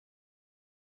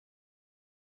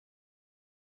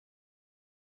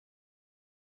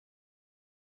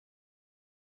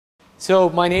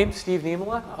So my name's Steve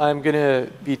Niemela. I'm going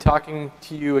to be talking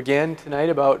to you again tonight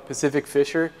about Pacific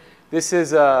Fisher. This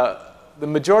is the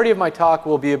majority of my talk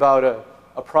will be about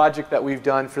a project that we've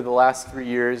done for the last 3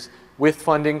 years with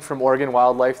funding from Oregon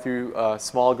Wildlife through a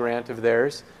small grant of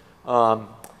theirs.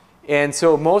 And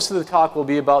so most of the talk will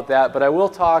be about that, but I will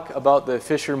talk about the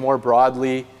fisher more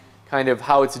broadly, kind of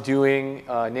how it's doing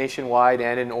nationwide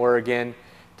and in Oregon,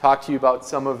 talk to you about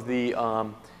some of the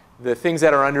things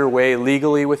that are underway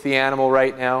legally with the animal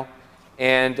right now,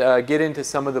 and get into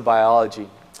some of the biology.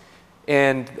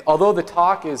 And although the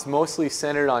talk is mostly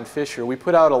centered on Fisher, we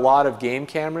put out a lot of game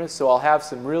cameras, so I'll have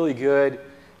some really good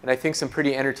and I think some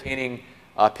pretty entertaining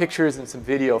pictures and some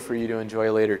video for you to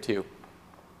enjoy later too.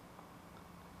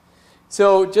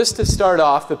 So just to start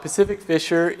off, the Pacific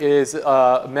Fisher is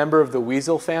a member of the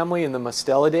weasel family in the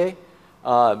Mustelidae.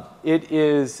 It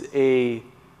is a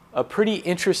pretty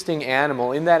interesting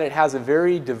animal in that it has a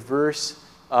very diverse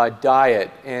diet.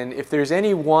 And if there's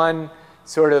any one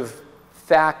sort of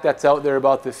fact that's out there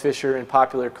about the fisher in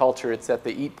popular culture, it's that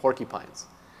they eat porcupines.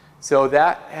 So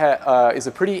that is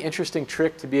a pretty interesting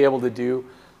trick to be able to do.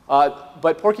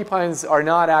 But porcupines are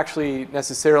not actually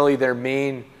necessarily their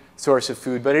main source of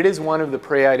food, but it is one of the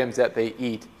prey items that they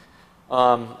eat.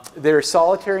 They're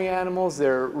solitary animals.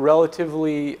 They're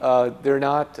relatively, they're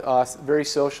not very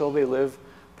social. They live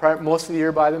most of the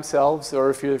year by themselves, or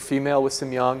if you're a female with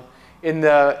some young. In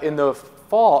the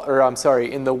fall, or I'm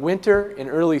sorry, in the winter and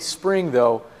early spring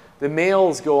though, the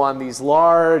males go on these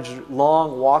large,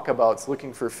 long walkabouts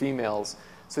looking for females.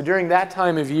 So during that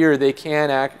time of year, they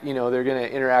can act, you know, they're going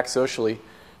to interact socially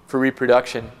for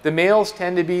reproduction. The males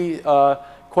tend to be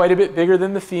quite a bit bigger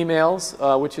than the females,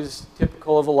 which is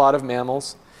typical of a lot of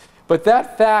mammals. But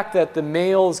that fact that the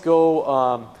males go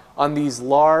on these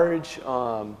large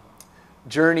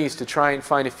journeys to try and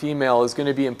find a female is going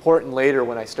to be important later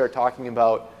when I start talking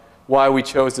about why we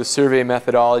chose the survey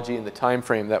methodology and the time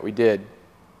frame that we did.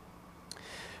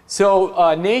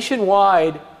 So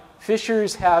nationwide,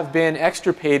 fishers have been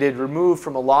extirpated, removed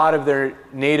from a lot of their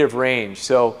native range.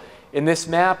 So in this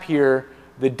map here,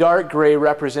 the dark gray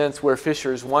represents where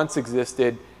fishers once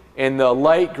existed, and the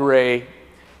light gray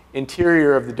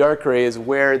interior of the dark gray is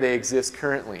where they exist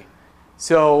currently.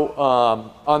 So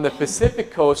on the Pacific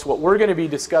coast, what we're going to be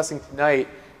discussing tonight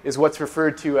is what's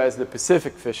referred to as the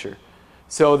Pacific fisher.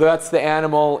 So that's the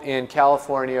animal in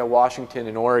California, Washington,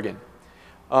 and Oregon.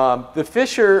 The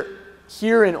fisher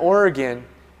here in Oregon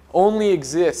only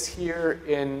exists here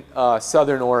in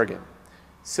southern Oregon.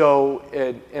 So,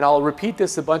 and I'll repeat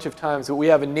this a bunch of times, but we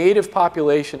have a native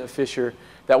population of fisher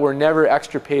that were never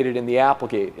extirpated in the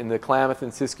Applegate, in the Klamath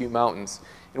and Siskiyou Mountains.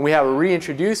 And we have a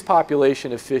reintroduced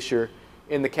population of fisher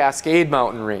in the Cascade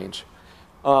Mountain range.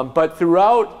 But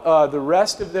throughout the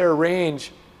rest of their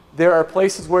range, there are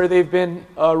places where they've been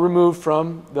removed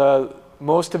from,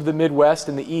 most of the Midwest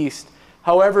and the East.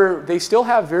 However, they still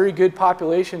have very good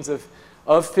populations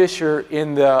of fisher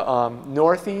in the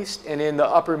Northeast and in the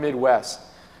upper Midwest.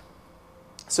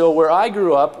 So where I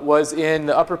grew up was in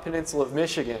the Upper Peninsula of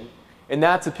Michigan, and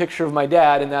that's a picture of my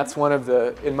dad, and that's one of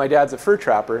the, and my dad's a fur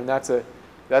trapper, and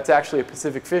that's actually a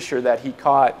Pacific fisher that he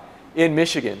caught in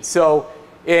Michigan. So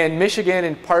in Michigan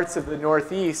and parts of the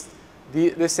Northeast,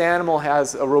 this animal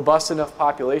has a robust enough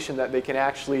population that they can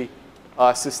actually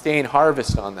sustain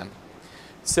harvest on them.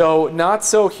 So not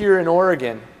so here in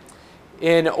Oregon.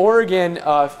 In Oregon,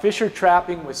 fisher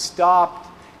trapping was stopped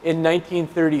in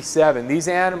 1937. These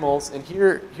animals, and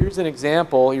here's an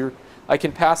example. I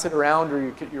can pass it around,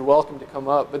 or you're welcome to come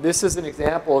up, but this is an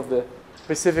example of the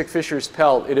Pacific fisher's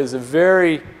pelt. It is a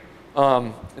very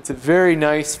it's a very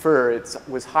nice fur. It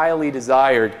was highly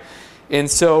desired. And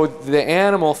so the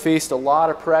animal faced a lot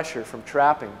of pressure from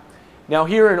trapping. Now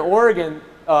here in Oregon,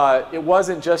 it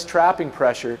wasn't just trapping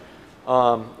pressure,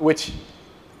 which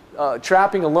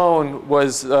trapping alone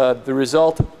was the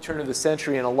result of the turn of the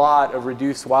century and a lot of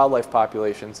reduced wildlife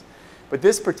populations. But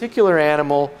this particular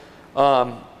animal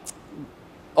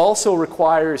also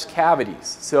requires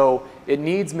cavities. So it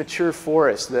needs mature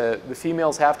forest. The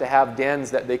females have to have dens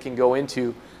that they can go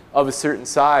into of a certain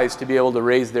size to be able to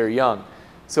raise their young.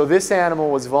 So this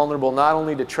animal was vulnerable not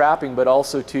only to trapping but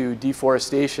also to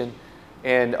deforestation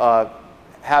and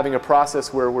having a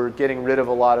process where we're getting rid of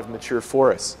a lot of mature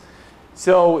forests.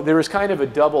 So there was kind of a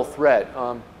double threat.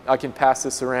 I can pass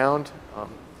this around.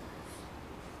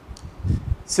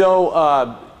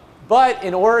 But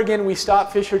in Oregon, we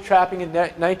stopped fisher trapping in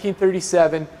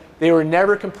 1937. They were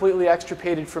never completely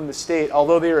extirpated from the state,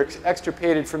 although they were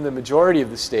extirpated from the majority of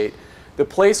the state. The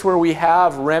place where we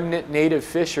have remnant native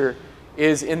fisher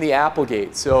is in the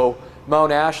Applegate. So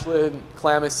Mount Ashland,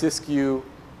 Klamath, Siskiyou,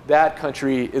 that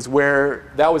country is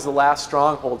where that was the last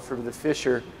stronghold for the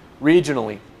fisher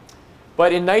regionally.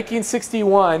 But in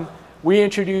 1961, we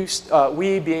introduced,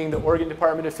 we being the Oregon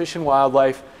Department of Fish and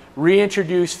Wildlife,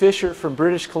 reintroduced fisher from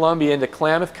British Columbia into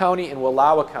Klamath County and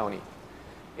Wallowa County.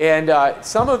 And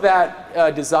some of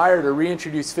that desire to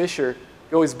reintroduce fisher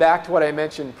goes back to what I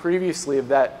mentioned previously of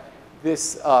that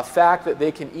this fact that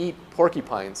they can eat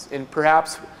porcupines, and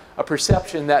perhaps a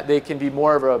perception that they can be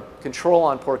more of a control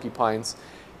on porcupines.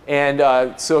 And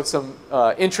so some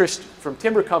interest from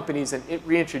timber companies in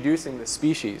reintroducing the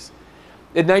species.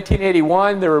 In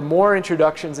 1981, there were more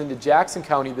introductions into Jackson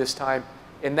County this time,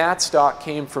 and that stock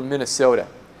came from Minnesota.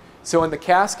 So in the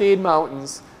Cascade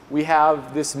Mountains, we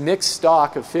have this mixed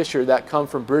stock of fisher that come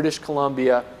from British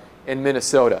Columbia and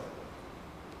Minnesota.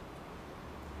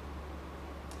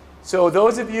 So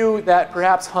those of you that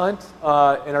perhaps hunt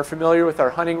and are familiar with our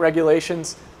hunting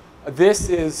regulations, this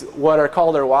is what are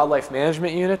called our wildlife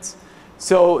management units.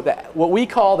 So what we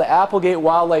call the Applegate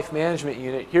Wildlife Management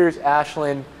Unit, here's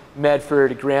Ashland,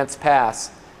 Medford, Grants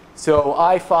Pass. So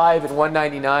I-5 and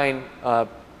 199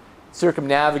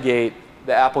 circumnavigate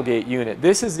the Applegate unit.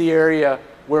 This is the area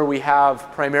where we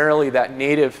have primarily that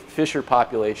native fisher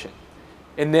population.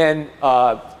 And then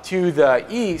to the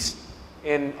east,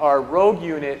 in our Rogue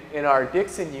unit, in our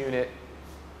Dixon unit,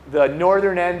 the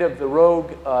northern end of the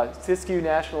Rogue Siskiyou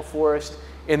National Forest,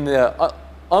 in the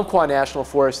Umpqua National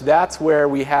Forest, that's where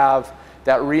we have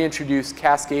that reintroduced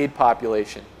Cascade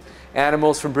population.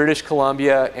 Animals from British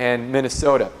Columbia and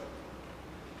Minnesota.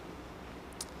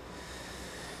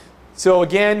 So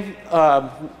again,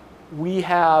 we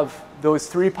have those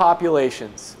three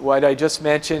populations. What I just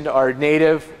mentioned, our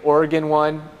native Oregon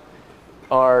one,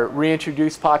 our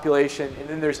reintroduced population, and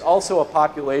then there's also a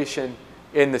population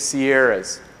in the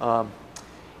Sierras.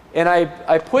 And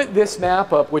I put this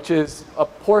map up, which is a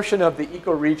portion of the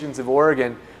ecoregions of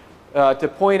Oregon,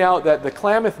 to point out that the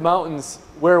Klamath Mountains,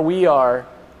 where we are,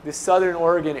 this southern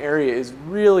Oregon area, is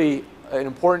really an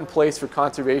important place for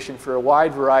conservation for a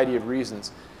wide variety of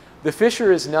reasons. The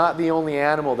fisher is not the only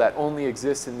animal that only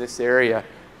exists in this area.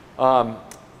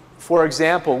 For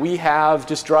example, we have,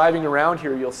 just driving around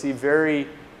here, you'll see very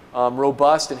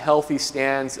robust and healthy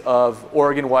stands of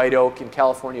Oregon white oak and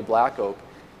California black oak.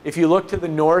 If you look to the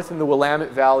north in the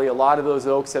Willamette Valley, a lot of those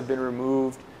oaks have been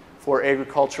removed for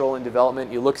agricultural and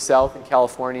development. You look south in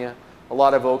California, a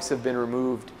lot of oaks have been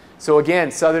removed. So again,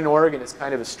 southern Oregon is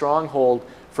kind of a stronghold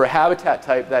for a habitat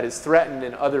type that is threatened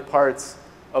in other parts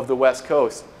of the West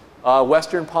Coast.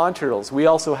 Western pond turtles, we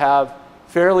also have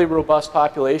fairly robust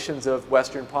populations of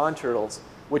western pond turtles,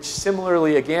 which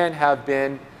similarly, again, have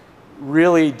been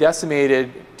really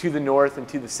decimated to the north and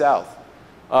to the south.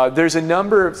 There's a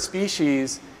number of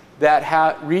species that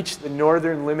have reached the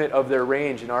northern limit of their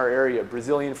range in our area.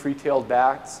 Brazilian free-tailed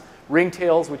bats,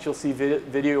 ringtails, which you'll see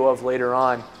video of later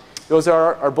on. Those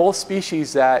are both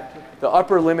species that the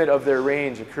upper limit of their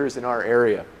range occurs in our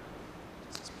area.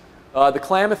 The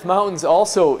Klamath Mountains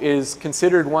also is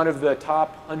considered one of the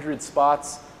top 100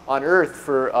 spots on Earth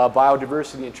for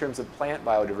biodiversity in terms of plant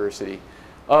biodiversity.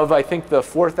 Of, I think, the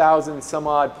 4,000 some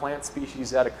odd plant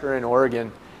species that occur in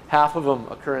Oregon, half of them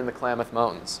occur in the Klamath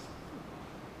Mountains.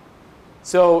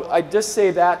 So I just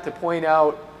say that to point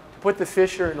out, to put the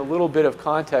fisher in a little bit of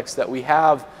context, that we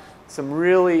have some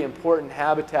really important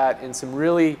habitat and some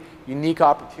really unique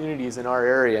opportunities in our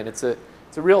area, and it's a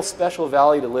real special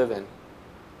valley to live in.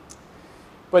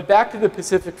 But back to the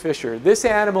Pacific fisher. This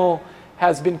animal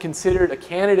has been considered a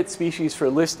candidate species for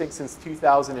listing since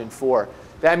 2004.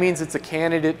 That means it's a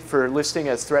candidate for listing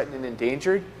as threatened and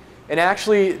endangered. And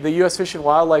actually, the U.S. Fish and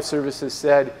Wildlife Service has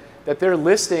said that their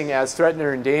listing as threatened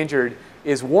or endangered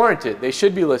is warranted. They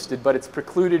should be listed, but it's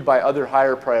precluded by other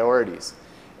higher priorities.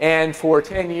 And for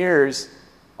 10 years,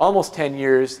 almost 10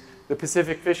 years, the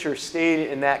Pacific fisher stayed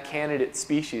in that candidate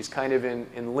species, kind of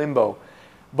in limbo.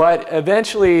 But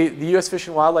eventually, the U.S. Fish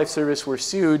and Wildlife Service were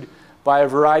sued by a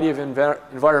variety of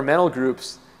environmental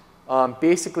groups,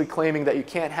 basically claiming that you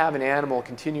can't have an animal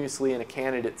continuously in a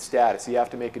candidate status. You have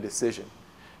to make a decision.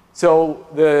 So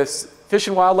the Fish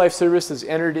and Wildlife Service has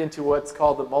entered into what's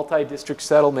called the multi-district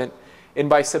settlement. And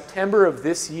by September of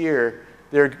this year,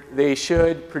 they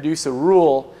should produce a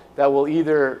rule that will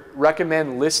either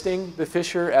recommend listing the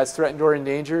fisher as threatened or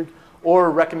endangered,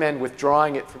 or recommend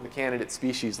withdrawing it from the candidate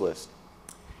species list.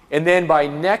 And then by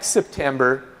next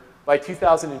September, by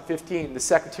 2015, the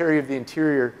Secretary of the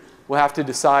Interior will have to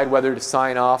decide whether to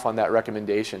sign off on that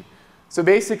recommendation. So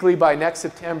basically, by next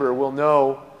September, we'll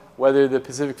know whether the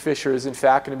Pacific fisher is in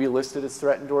fact going to be listed as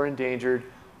threatened or endangered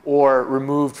or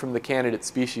removed from the candidate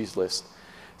species list.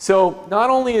 So not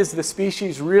only is the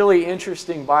species really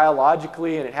interesting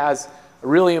biologically, and it has a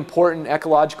really important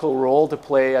ecological role to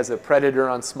play as a predator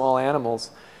on small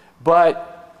animals.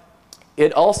 But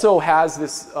it also has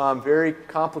this very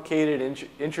complicated,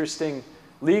 interesting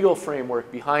legal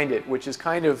framework behind it, which is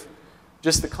kind of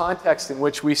just the context in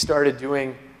which we started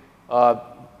doing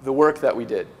the work that we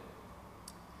did.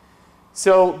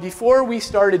 So before we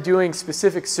started doing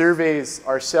specific surveys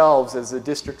ourselves as a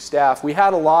district staff, we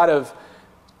had a lot of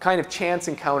kind of chance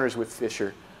encounters with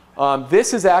Fisher.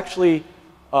 This is actually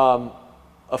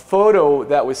a photo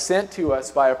that was sent to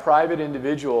us by a private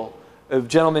individual, a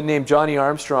gentleman named Johnny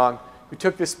Armstrong, who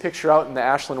took this picture out in the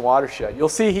Ashland watershed. You'll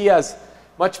see he has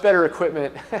much better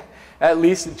equipment, at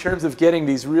least in terms of getting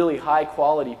these really high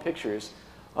quality pictures,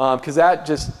 because that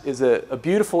just is a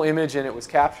beautiful image, and it was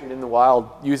captured in the wild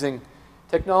using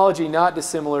technology not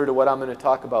dissimilar to what I'm going to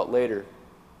talk about later.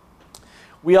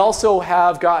 We also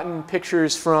have gotten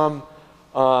pictures from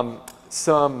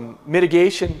some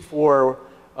mitigation for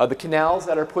the canals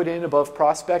that are put in above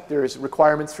Prospect. There's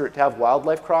requirements for it to have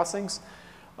wildlife crossings.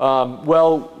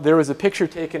 Well, there was a picture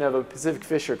taken of a Pacific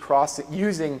fisher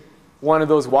using one of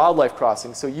those wildlife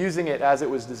crossings, so using it as it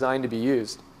was designed to be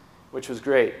used, which was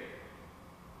great.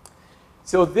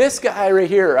 So this guy right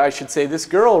here, I should say, this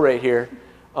girl right here,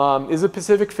 is a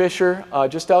Pacific fisher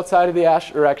just outside of the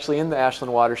or actually in the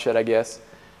Ashland watershed, I guess.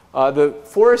 The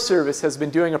Forest Service has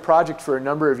been doing a project for a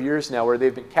number of years now where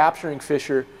they've been capturing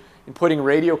fisher and putting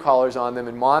radio collars on them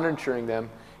and monitoring them,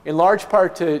 in large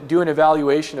part to do an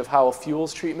evaluation of how a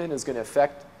fuels treatment is going to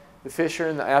affect the fisher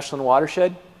in the Ashland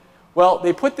watershed. Well,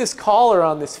 they put this collar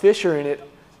on this fisher, and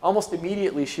almost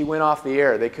immediately she went off the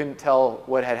air. They couldn't tell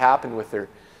what had happened with her.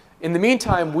 In the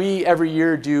meantime, we every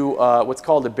year do what's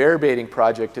called a bear baiting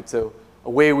project. It's a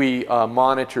way we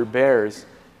monitor bears.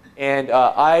 And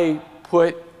I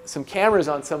put some cameras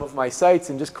on some of my sites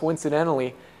and just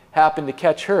coincidentally happened to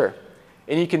catch her.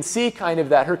 And you can see kind of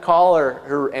that her collar,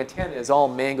 her antenna is all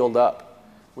mangled up,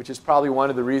 which is probably one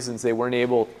of the reasons they weren't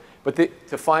able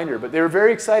to find her. But they were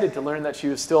very excited to learn that she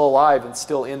was still alive and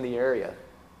still in the area.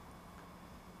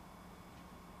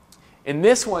 In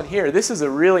this one here, this is a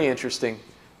really interesting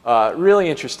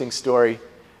story.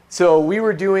 So we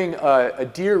were doing a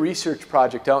deer research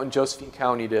project out in Josephine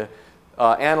County to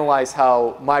analyze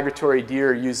how migratory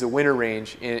deer use the winter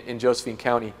range in Josephine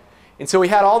County. And so we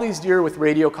had all these deer with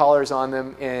radio collars on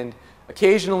them, and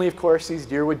occasionally, of course, these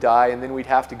deer would die, and then we'd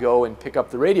have to go and pick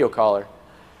up the radio collar.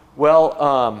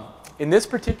 Well, in this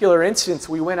particular instance,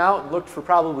 we went out and looked for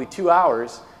probably 2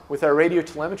 hours with our radio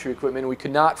telemetry equipment, and we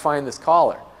could not find this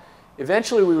collar.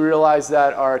 Eventually, we realized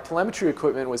that our telemetry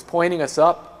equipment was pointing us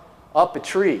up a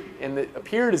tree, and it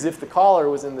appeared as if the collar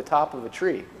was in the top of a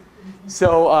tree.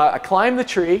 So I climbed the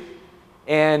tree,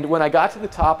 and when I got to the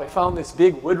top, I found this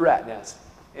big wood rat nest.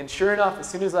 And sure enough, as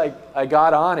soon as I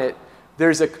got on it,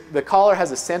 the collar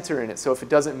has a sensor in it, so if it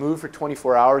doesn't move for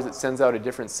 24 hours, it sends out a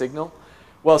different signal.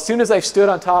 Well, as soon as I stood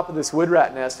on top of this wood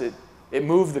rat nest, it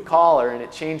moved the collar and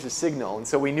it changed the signal, and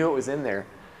so we knew it was in there.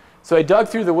 So I dug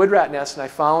through the wood rat nest and I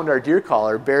found our deer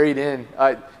collar buried in.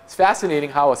 It's fascinating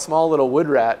how a small little wood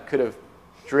rat could have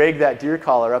dragged that deer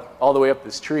collar up all the way up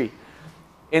this tree.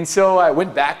 And so I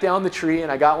went back down the tree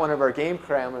and I got one of our game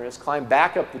cameras, climbed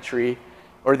back up the tree,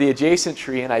 or the adjacent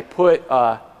tree, and I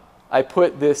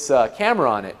put this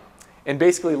camera on it and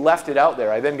basically left it out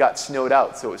there. I then got snowed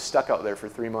out, so it was stuck out there for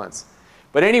 3 months.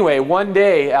 But anyway, one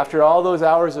day, after all those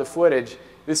hours of footage,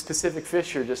 this Pacific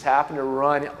fisher just happened to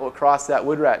run across that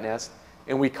wood rat nest,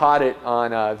 and we caught it on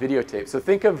videotape. So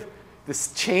think of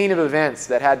this chain of events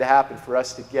that had to happen for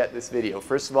us to get this video.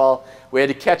 First of all, we had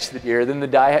to catch the deer. Then the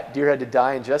deer had to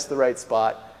die in just the right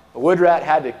spot. A wood rat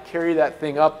had to carry that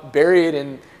thing up, bury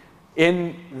it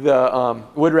in the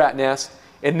wood rat nest,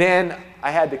 and then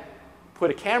I had to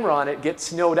put a camera on it, get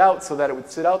snowed out so that it would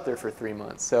sit out there for 3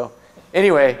 months. So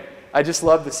anyway, I just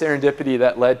love the serendipity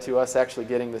that led to us actually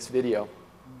getting this video.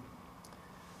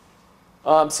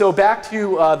 So back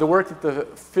to the work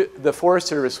that the Forest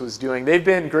Service was doing. They've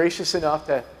been gracious enough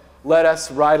to let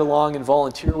us ride along and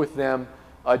volunteer with them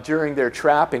during their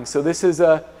trapping. So this is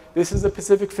a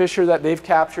Pacific fisher that they've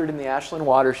captured in the Ashland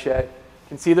watershed. You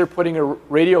can see they're putting a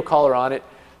radio collar on it.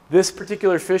 This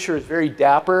particular fisher is very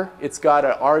dapper. It's got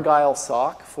an argyle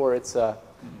sock for its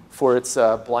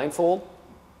blindfold.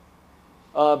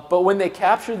 But when they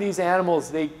capture these animals,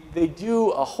 they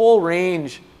do a whole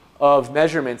range of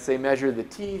measurements. They measure the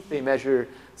teeth, they measure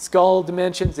skull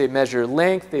dimensions, they measure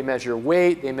length, they measure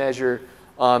weight, they measure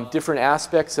different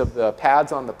aspects of the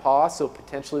pads on the paw, so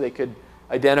potentially they could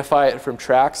identify it from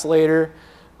tracks later.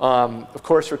 Of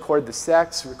course, record the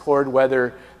sex, record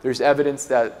whether there's evidence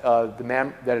that,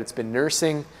 that it's been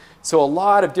nursing. So a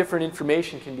lot of different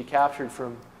information can be captured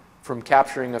from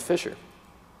capturing a fisher.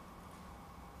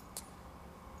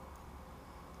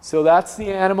 So that's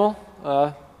the animal.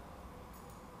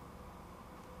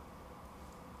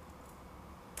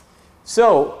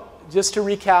 So just to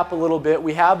recap a little bit,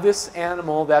 we have this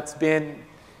animal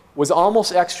was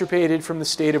almost extirpated from the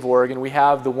state of Oregon. We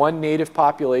have the one native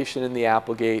population in the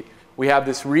Applegate. We have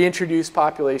this reintroduced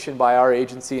population by our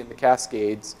agency in the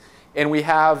Cascades. And we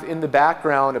have in the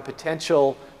background a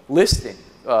potential listing,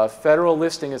 federal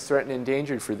listing as threatened and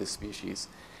endangered for this species.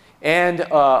 And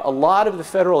a lot of the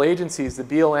federal agencies, the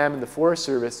BLM and the Forest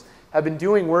Service, have been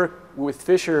doing work with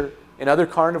fisher and other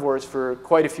carnivores for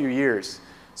quite a few years.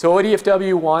 So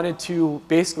ODFW wanted to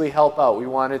basically help out. We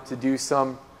wanted to do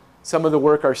some of the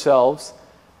work ourselves.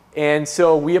 And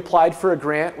so we applied for a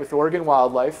grant with Oregon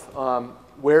Wildlife,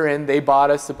 wherein they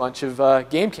bought us a bunch of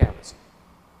game cameras.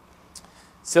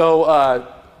 So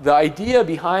the idea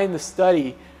behind the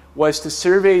study was to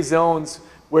survey zones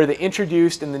where the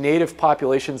introduced and the native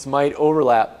populations might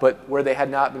overlap, but where they had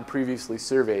not been previously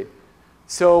surveyed.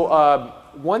 So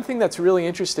one thing that's really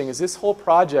interesting is this whole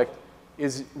project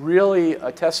is really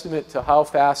a testament to how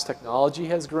fast technology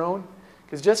has grown.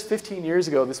 Because just 15 years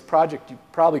ago, this project, you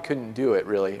probably couldn't do it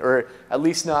really, or at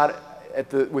least not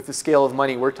with the scale of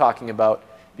money we're talking about.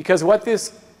 Because what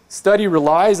this study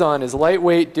relies on is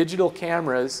lightweight digital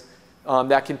cameras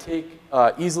that can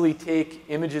easily take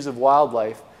images of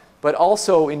wildlife. But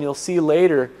also, and you'll see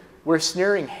later, we're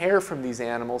snaring hair from these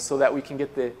animals so that we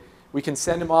can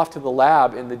send them off to the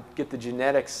lab and get the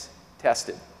genetics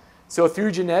tested. So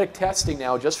through genetic testing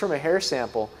now, just from a hair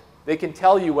sample, they can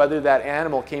tell you whether that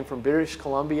animal came from British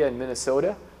Columbia and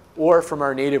Minnesota or from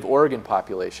our native Oregon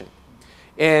population.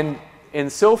 And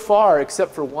so far,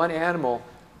 except for one animal,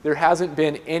 there hasn't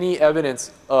been any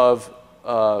evidence of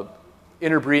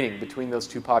interbreeding between those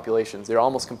two populations. They're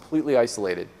almost completely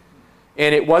isolated.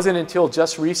 And it wasn't until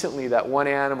just recently that one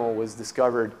animal was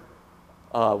discovered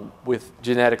with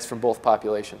genetics from both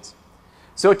populations.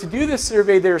 So to do this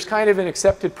survey, there's kind of an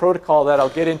accepted protocol that I'll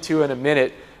get into in a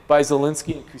minute by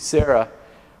Zielinski and Kucera.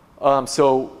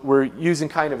 So we're using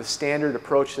kind of a standard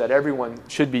approach that everyone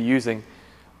should be using.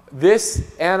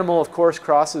 This animal, of course,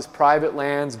 crosses private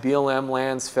lands, BLM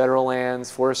lands, federal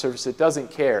lands, Forest Service. It doesn't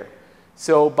care.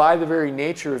 So by the very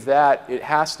nature of that, it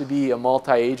has to be a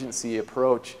multi-agency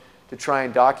approach to try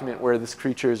and document where this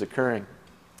creature is occurring.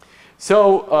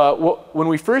 So when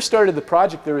we first started the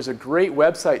project, there was a great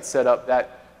website set up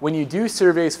that when you do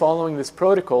surveys following this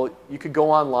protocol, you could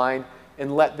go online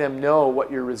and let them know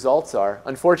what your results are.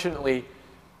 Unfortunately,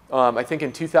 I think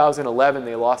in 2011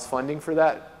 they lost funding for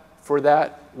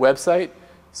that website.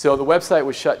 So the website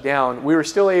was shut down. We were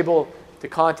still able to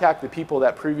contact the people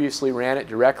that previously ran it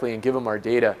directly and give them our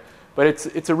data. But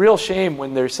it's a real shame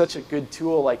when there's such a good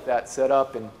tool like that set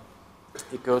up and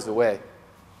it goes away.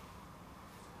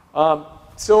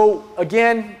 So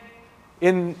again,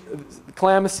 in the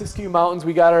Klamath-Siskiyou Mountains,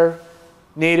 we got our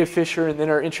native fisher and then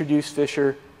our introduced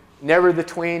fisher. Never the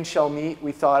twain shall meet,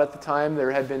 we thought at the time.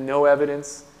 There had been no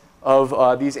evidence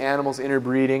of these animals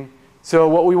interbreeding. So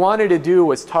what we wanted to do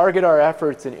was target our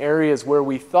efforts in areas where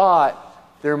we thought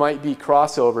there might be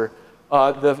crossover.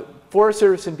 The Forest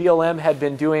Service and BLM had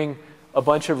been doing a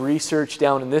bunch of research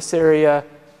down in this area.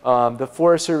 The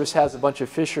Forest Service has a bunch of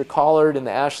fisher collared in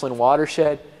the Ashland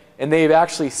watershed, and they've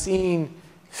actually seen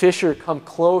fisher come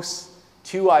close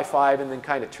to I-5 and then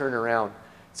kind of turn around.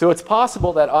 So it's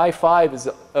possible that I-5 is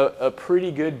a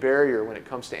pretty good barrier when it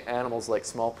comes to animals like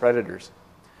small predators.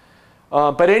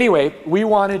 But anyway, we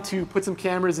wanted to put some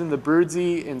cameras in the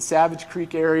Birdsey and Savage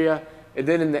Creek area and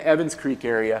then in the Evans Creek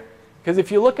area. Because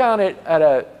if you look on it at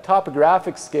a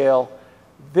topographic scale,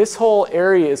 this whole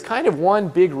area is kind of one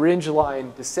big ridge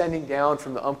line descending down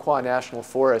from the Umpqua National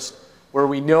Forest where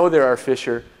we know there are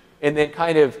fisher, and then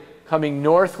kind of coming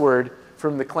northward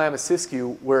from the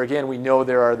Klamath-Siskiyou where again we know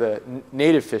there are the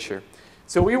native fisher.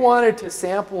 So we wanted to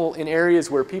sample in areas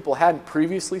where people hadn't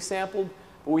previously sampled,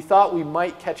 but we thought we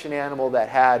might catch an animal that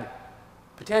had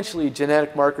potentially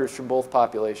genetic markers from both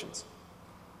populations.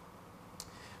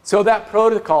 So that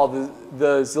protocol,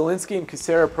 the Zielinski and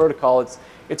Kucera protocol,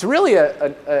 it's really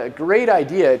a great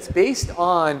idea. It's based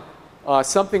on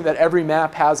something that every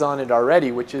map has on it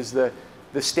already, which is the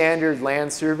standard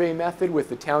land survey method with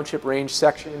the township range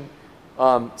section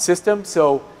system.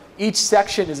 So each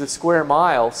section is a square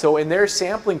mile. So in their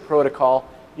sampling protocol,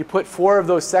 you put 4 of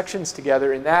those sections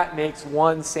together, and that makes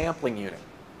one sampling unit.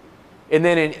 And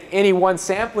then in any one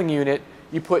sampling unit,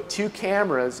 you put 2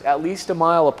 cameras at least a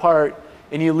mile apart,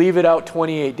 and you leave it out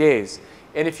 28 days.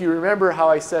 And if you remember how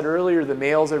I said earlier, the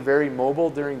males are very mobile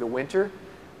during the winter.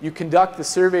 You conduct the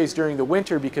surveys during the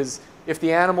winter because if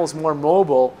the animal's more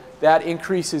mobile, that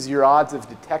increases your odds of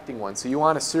detecting one. So you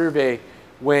want to survey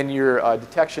when your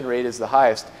detection rate is the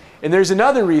highest. And there's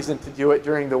another reason to do it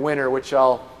during the winter, which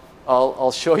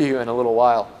I'll show you in a little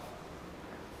while.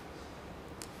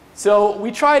 So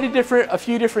we tried a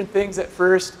few different things at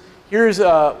first. Here's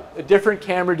a different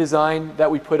camera design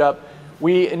that we put up.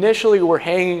 We initially were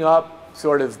hanging up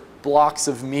sort of blocks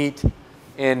of meat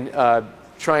and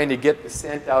trying to get the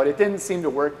scent out. It didn't seem to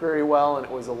work very well, and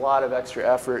it was a lot of extra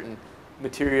effort and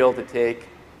material to take.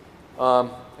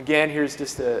 Again, here's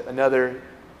just another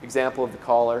example of the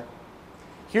collar.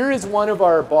 Here is one of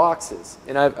our boxes,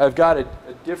 and I've got a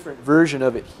different version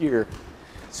of it here.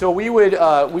 So we would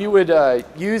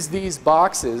use these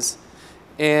boxes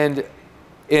and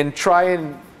try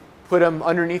and put them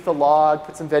underneath a log,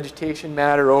 put some vegetation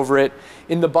matter over it.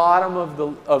 In the bottom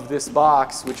of this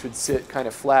box, which would sit kind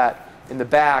of flat, in the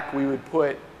back we would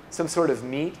put some sort of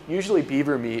meat, usually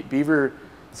beaver meat. Beaver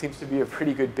seems to be a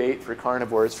pretty good bait for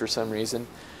carnivores for some reason.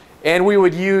 And we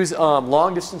would use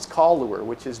long distance call lure,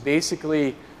 which is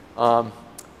basically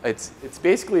it's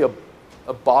basically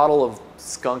a bottle of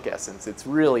skunk essence. It's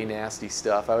really nasty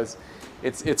stuff.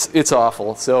 It's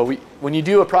awful. So when you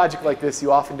do a project like this,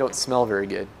 you often don't smell very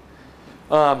good.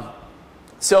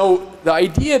 So the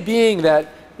idea being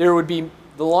that there would be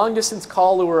the long distance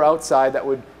call lure outside that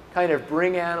would kind of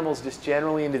bring animals just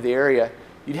generally into the area.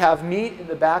 You'd have meat in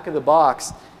the back of the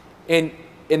box, and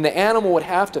the animal would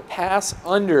have to pass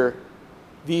under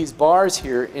these bars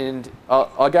here. And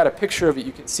I got a picture of it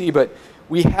you can see, but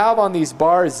we have on these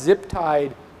bars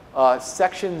zip-tied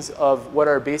sections of what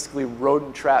are basically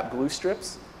rodent trap glue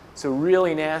strips. So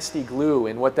really nasty glue,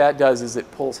 and what that does is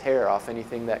it pulls hair off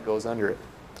anything that goes under it.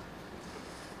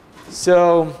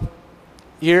 So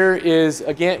here is,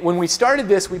 again, when we started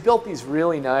this, we built these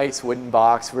really nice wooden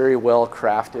box, very well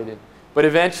crafted. But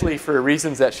eventually, for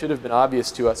reasons that should have been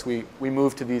obvious to us, we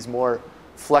moved to these more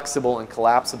flexible and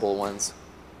collapsible ones.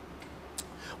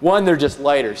 One, they're just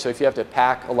lighter, so if you have to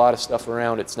pack a lot of stuff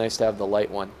around, it's nice to have the light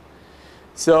one.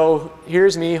 So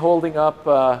here's me holding up,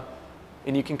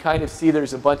 and you can kind of see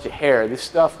there's a bunch of hair. This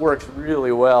stuff works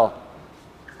really well.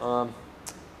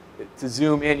 To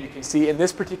zoom in, you can see in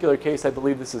this particular case, I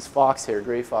believe this is fox hair,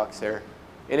 gray fox hair.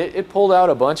 And it pulled out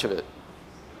a bunch of it.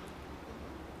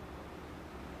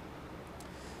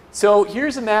 So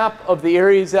here's a map of the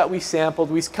areas that we sampled.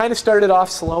 We kind of started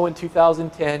off slow in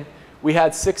 2010. We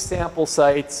had 6 sample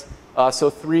sites, so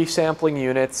 3 sampling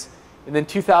units. And then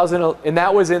and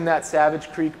that was in that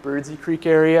Savage Creek, Birdsey Creek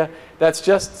area. That's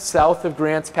just south of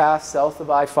Grants Pass, south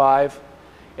of I-5.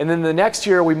 And then the next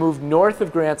year, we moved north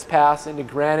of Grants Pass into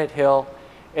Granite Hill.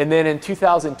 And then in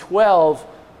 2012,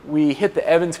 we hit the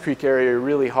Evans Creek area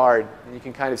really hard. And you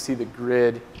can kind of see the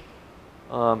grid.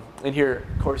 And here,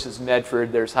 of course, is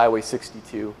Medford. There's Highway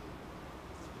 62.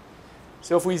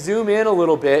 So if we zoom in a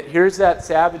little bit, here's that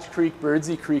Savage Creek,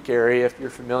 Birdsey Creek area, if you're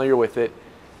familiar with it.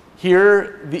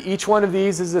 Here, each one of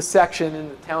these is a section in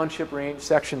the township range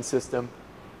section system.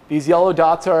 These yellow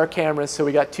dots are our cameras. So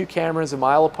we got 2 cameras a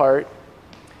mile apart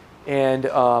and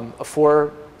a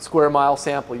 4 square mile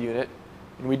sample unit.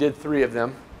 And we did 3 of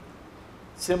them.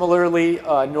 Similarly,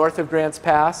 north of Grants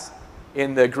Pass,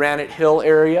 in the Granite Hill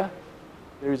area,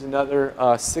 there's another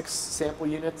 6 sample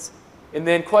units. And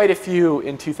then quite a few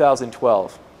in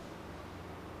 2012.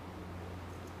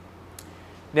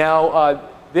 Now,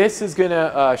 this is going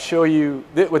to show you,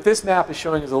 what this map is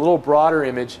showing is a little broader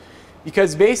image,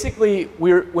 because basically,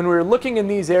 when we were looking in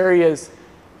these areas,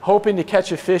 hoping to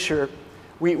catch a fisher,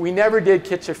 we never did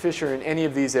catch a fisher in any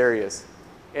of these areas.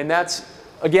 And that's,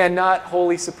 again, not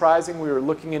wholly surprising. We were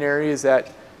looking in areas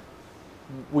that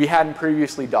we hadn't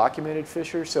previously documented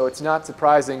fisher, so it's not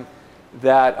surprising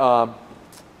that,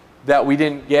 that we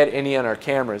didn't get any on our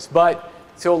cameras. But,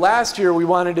 so last year, we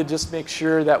wanted to just make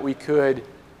sure that we could,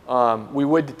 we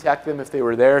would detect them if they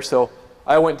were there. So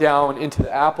I went down into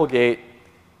the Applegate,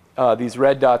 these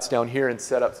red dots down here, and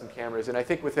set up some cameras. And I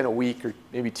think within a week or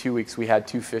maybe 2 weeks, we had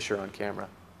 2 fisher on camera.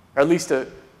 Or at least, I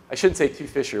shouldn't say 2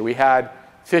 fisher. We had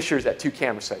fishers at 2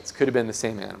 camera sites. Could have been the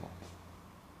same animal.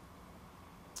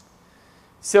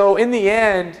 So in the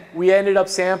end, we ended up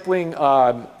sampling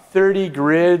 30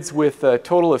 grids with a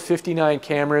total of 59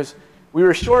 cameras. We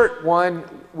were short one.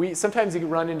 Sometimes you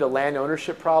run into land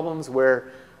ownership problems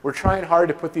where we're trying hard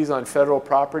to put these on federal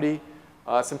property.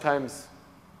 Sometimes,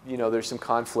 you know, there's some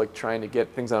conflict trying to get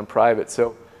things on private.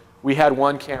 So we had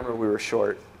 1 camera we were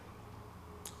short.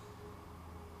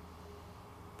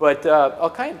 But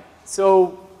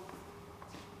so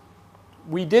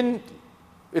we didn't,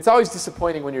 it's always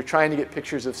disappointing when you're trying to get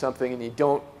pictures of something and you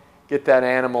don't get that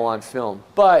animal on film.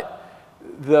 But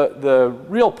the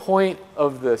real point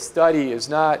of the study is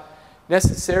not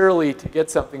necessarily to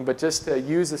get something, but just to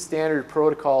use a standard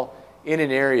protocol in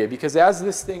an area, because as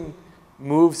this thing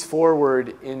moves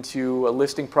forward into a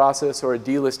listing process or a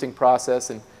delisting process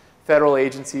and federal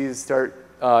agencies start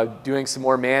doing some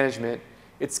more management,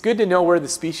 it's good to know where the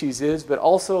species is, but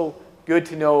also good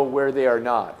to know where they are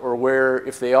not, or where,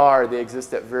 if they are, they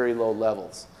exist at very low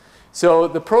levels. So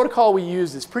the protocol we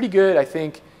use is pretty good, I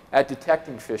think, at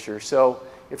detecting fissures. So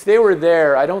if they were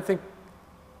there, I don't think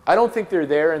they're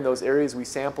there in those areas we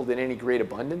sampled in any great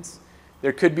abundance.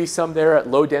 There could be some there at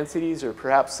low densities, or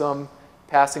perhaps some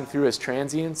passing through as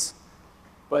transients.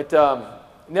 But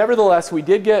nevertheless, we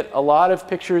did get a lot of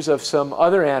pictures of some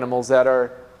other animals that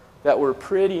were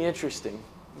pretty interesting.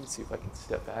 Let me see if I can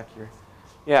step back here.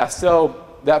 Yeah, so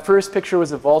that first picture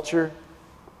was a vulture.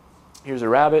 Here's a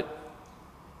rabbit.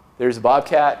 There's a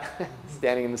bobcat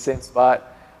standing in the same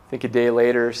spot, I think a day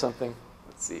later or something.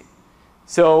 Let's see.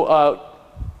 So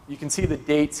you can see the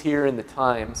dates here and the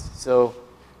times. So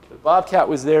the bobcat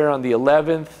was there on the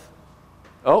 11th.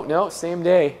 Oh, no, same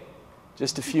day,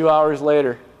 just a few hours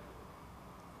later.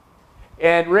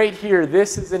 And right here,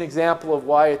 this is an example of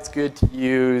why it's good to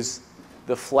use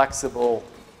the flexible,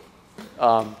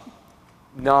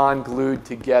 non-glued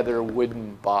together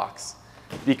wooden box.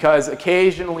 Because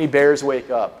occasionally bears wake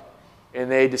up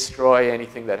and they destroy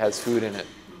anything that has food in it.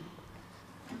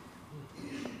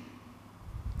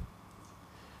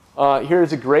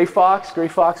 Here's a gray fox. Gray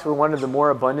fox were one of the more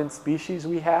abundant species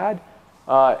we had.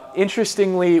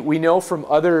 Interestingly, we know from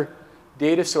other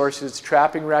data sources,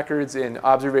 trapping records and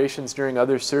observations during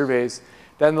other surveys,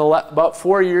 that about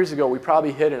 4 years ago, we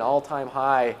probably hit an all-time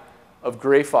high of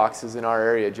gray foxes in our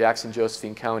area,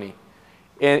 Jackson-Josephine County.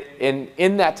 And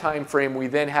in that time frame, we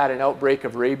then had an outbreak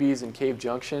of rabies in Cave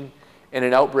Junction and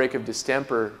an outbreak of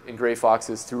distemper in gray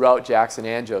foxes throughout Jackson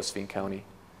and Josephine County.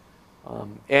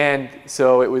 And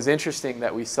so it was interesting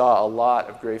that we saw a lot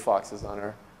of gray foxes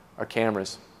on our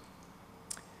cameras.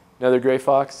 Another gray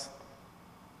fox,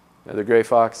 another gray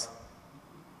fox,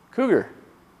 cougar.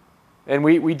 And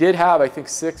we did have, I think,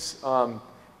 6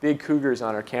 big cougars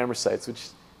on our camera sites, which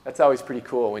that's always pretty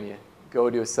cool when you go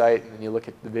to a site and then you look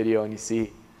at the video and you see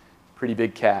a pretty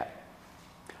big cat.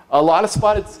 A lot of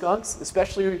spotted skunks,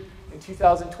 especially in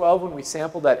 2012 when we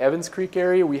sampled that Evans Creek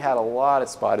area, we had a lot of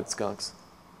spotted skunks.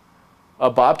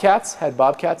 Bobcats, had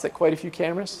bobcats at quite a few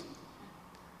cameras.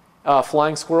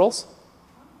 Flying squirrels,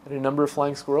 had a number of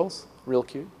flying squirrels, real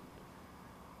cute.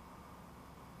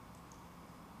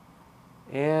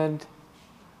 And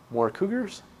more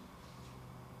cougars.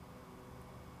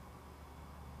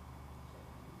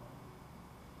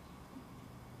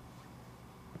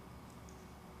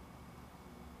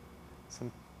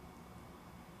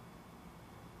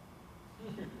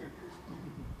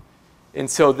 And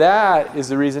so that is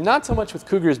the reason, not so much with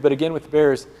cougars, but again with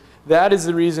bears, that is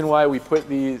the reason why we put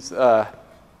these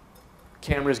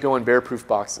cameras go in bear-proof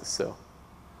boxes. So.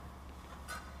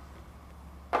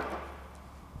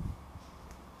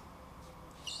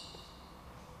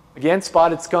 Again,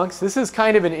 spotted skunks. This is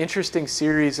kind of an interesting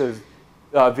series of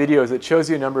videos that shows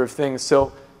you a number of things.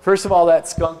 So first of all, that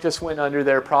skunk just went under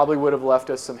there, probably would have left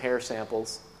us some hair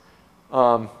samples.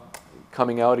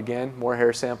 Coming out again, more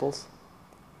hair samples.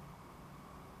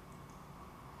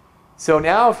 So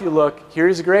now if you look,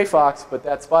 here's a gray fox, but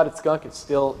that spotted skunk is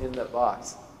still in that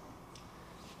box.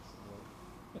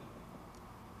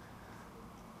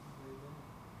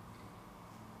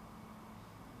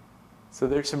 So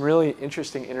there's some really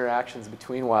interesting interactions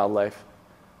between wildlife.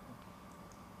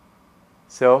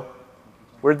 So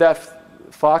where'd that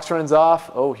fox runs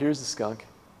off? Oh, here's the skunk.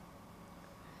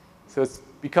 So it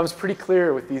becomes pretty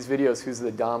clear with these videos who's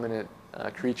the dominant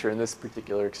creature in this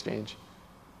particular exchange.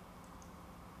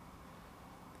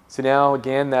 So now,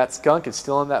 again, that skunk is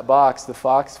still in that box. The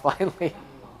fox finally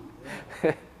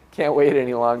can't wait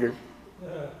any longer.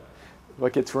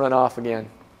 But gets run off again.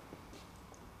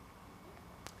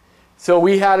 So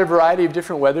we had a variety of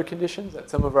different weather conditions. At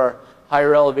some of our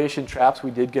higher elevation traps,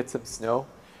 we did get some snow.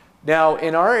 Now,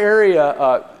 in our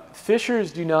area,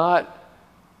 fishers do not,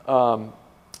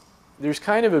 there's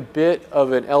kind of a bit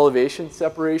of an elevation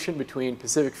separation between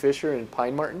Pacific fisher and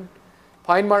pine marten.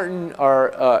 Pine marten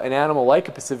are an animal like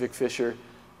a Pacific fisher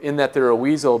in that they're a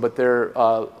weasel, but they're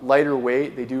lighter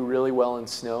weight. They do really well in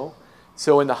snow.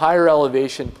 So in the higher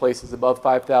elevation places above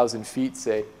 5,000 feet,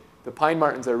 say, the pine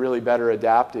martens are really better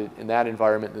adapted in that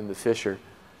environment than the fisher.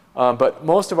 But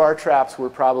most of our traps were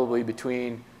probably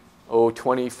between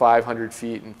 2,500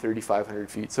 feet and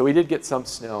 3,500 feet. So we did get some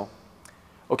snow.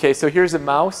 Okay, so here's a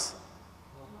mouse.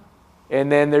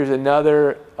 And then there's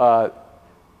another,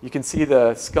 you can see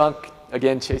the skunk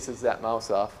again chases that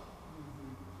mouse off.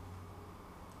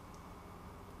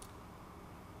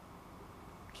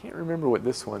 Can't remember what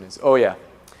this one is. Oh yeah.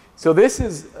 So this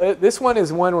one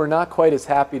is one we're not quite as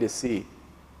happy to see,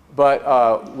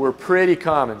 but we're pretty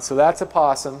common. So that's a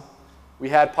possum. We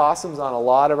had possums on a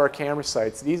lot of our camera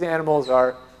sites. These animals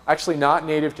are actually not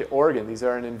native to Oregon. These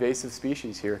are an invasive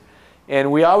species here.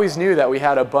 And we always knew that we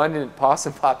had abundant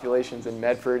possum populations in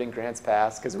Medford and Grants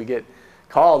Pass because we get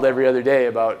called every other day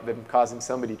about them causing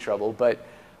somebody trouble. But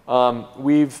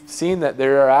we've seen that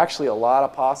there are actually a lot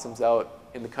of possums out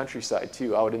in the countryside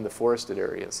too, out in the forested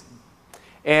areas.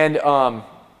 And I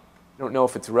don't know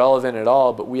if it's relevant at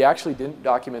all, but we actually didn't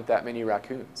document that many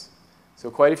raccoons.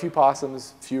 So quite a few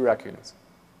possums, few raccoons.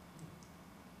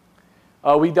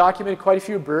 We documented quite a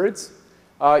few birds.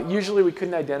 Usually we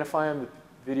couldn't identify them. The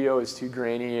video is too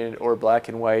grainy or black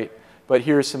and white. But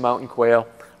here's some mountain quail.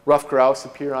 Ruffed grouse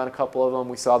appear on a couple of them.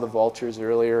 We saw the vultures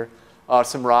earlier.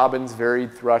 Some robins,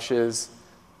 varied thrushes.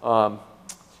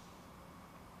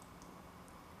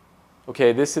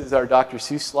 Okay, this is our Dr.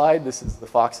 Seuss slide. This is the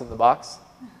fox in the box.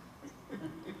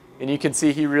 And you can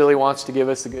see he really wants to give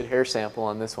us a good hair sample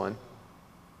on this one.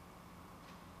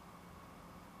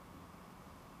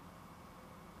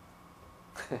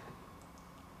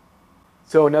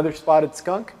 So another spotted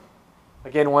skunk.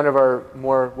 Again, one of our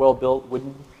more well-built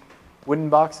wooden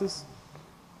boxes.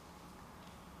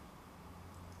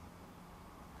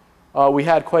 We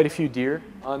had quite a few deer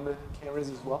on the cameras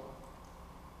as well.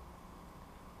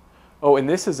 Oh, and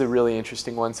this is a really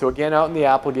interesting one. So again, out in the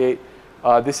Applegate,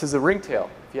 this is a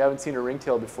ringtail. If you haven't seen a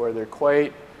ringtail before, they're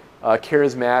quite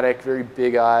charismatic, very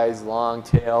big eyes, long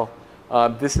tail.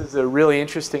 This is a really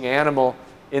interesting animal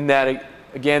in that,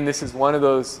 again, this is one of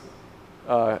those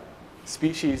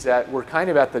species that we're kind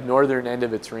of at the northern end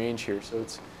of its range here. So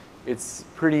it's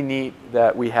pretty neat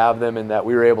that we have them and that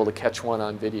we were able to catch one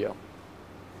on video.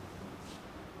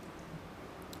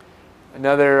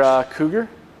 Another cougar.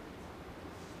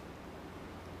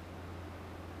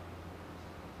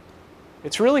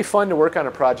 It's really fun to work on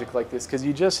a project like this because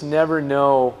you just never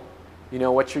know,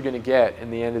 what you're going to get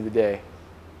in the end of the day.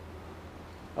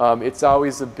 It's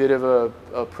always a bit of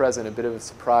a present, a bit of a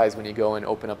surprise when you go and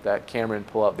open up that camera and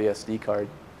pull out the SD card.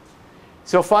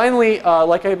 So finally,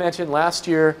 like I mentioned last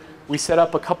year, we set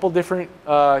up a couple different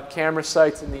camera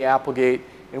sites in the Applegate,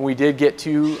 and we did get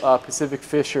 2 Pacific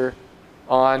Fisher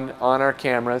on our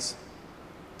cameras.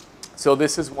 So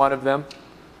this is one of them,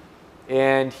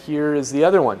 and here is the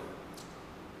other one.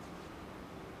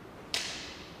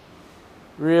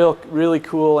 Really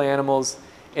cool animals.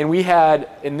 And we had,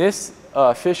 in this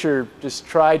Fisher just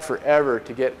tried forever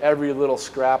to get every little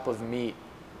scrap of meat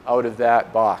out of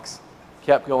that box.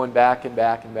 Kept going back and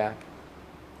back and back.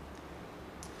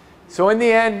 So in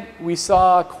the end, we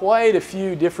saw quite a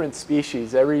few different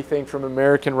species, everything from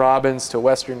American robins to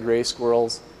western gray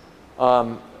squirrels.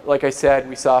 Like I said,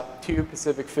 we saw 2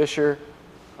 Pacific Fisher.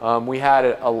 We had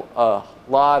a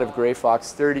lot of gray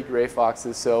fox, 30 gray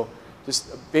foxes, so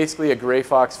just basically a gray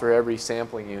fox for every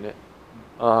sampling unit.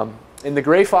 And the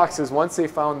gray foxes, once they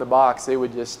found the box, they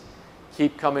would just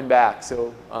keep coming back.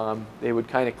 So they would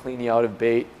kind of clean you out of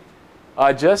bait.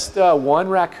 Just 1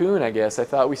 raccoon, I guess. I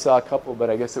thought we saw a couple,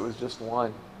 but I guess it was just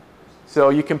 1. So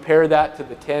you compare that to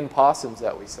the 10 possums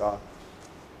that we saw.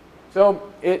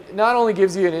 So it not only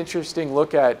gives you an interesting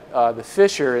look at the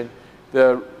Fisher and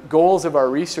the goals of our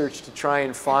research to try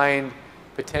and find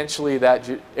potentially that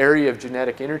area of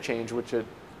genetic interchange, which it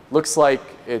looks like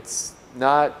it's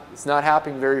not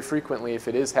happening very frequently if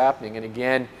it is happening. And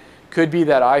again, could be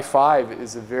that I-5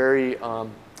 is a very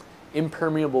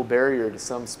impermeable barrier to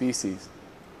some species.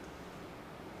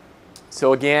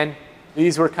 So again,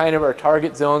 these were kind of our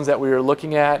target zones that we were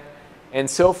looking at. And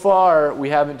so far, we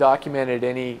haven't documented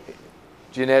any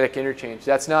genetic interchange.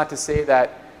 That's not to say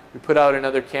that we put out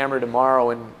another camera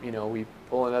tomorrow and we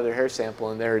pull another hair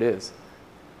sample and there it is.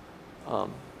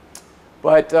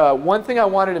 But one thing I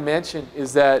wanted to mention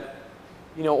is that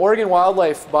Oregon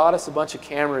Wildlife bought us a bunch of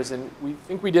cameras, and we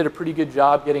think we did a pretty good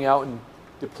job getting out and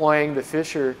deploying the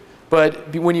Fisher.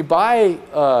 But when you buy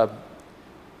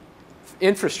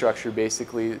infrastructure,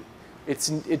 basically,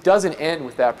 it doesn't end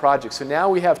with that project. So now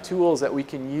we have tools that we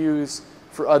can use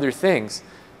for other things.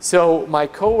 So my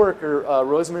coworker,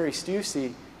 Rosemary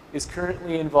Stussy, is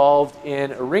currently involved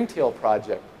in a ringtail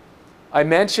project. I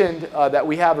mentioned that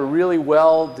we have a really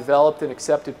well-developed and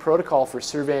accepted protocol for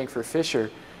surveying for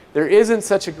Fisher. There isn't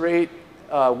such a great,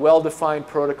 well-defined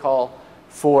protocol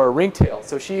for ringtail.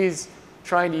 So she's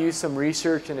trying to use some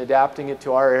research and adapting it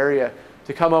to our area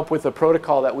to come up with a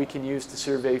protocol that we can use to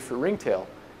survey for ringtail.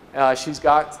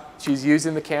 She's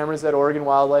using the cameras that Oregon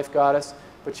Wildlife got us,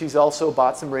 but she's also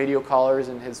bought some radio collars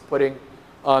and is putting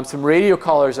some radio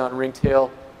collars on ringtail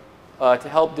to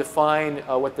help define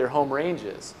what their home range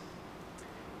is.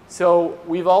 So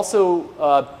we've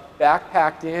also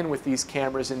backpacked in with these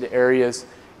cameras into areas,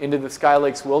 into the Sky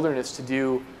Lakes wilderness to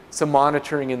do some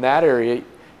monitoring in that area.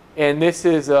 And this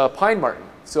is pine marten.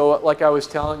 So like I was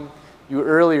telling you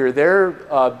earlier, they're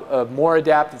a more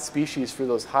adapted species for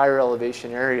those higher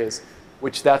elevation areas,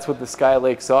 which that's what the Sky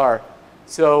Lakes are.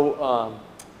 So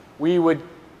we would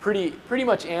pretty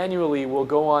much annually we'll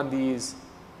go on these,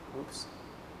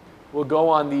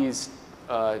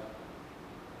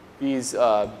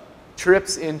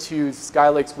 trips into Sky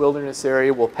Lakes wilderness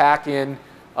area. We'll pack in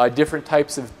different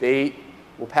types of bait.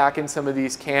 We'll pack in some of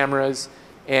these cameras,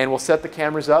 and we'll set the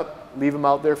cameras up, leave them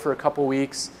out there for a couple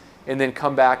weeks, and then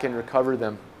come back and recover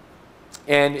them.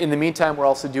 And in the meantime, we're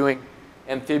also doing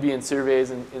amphibian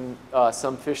surveys and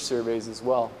some fish surveys as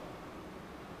well.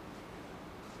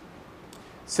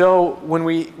 So when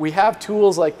we have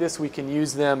tools like this, we can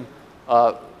use them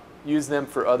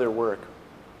for other work.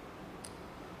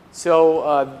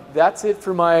 So that's it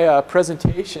for my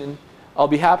presentation. I'll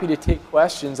be happy to take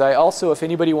questions. I also, if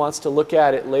anybody wants to look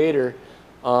at it later,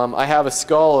 I have a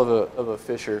skull of a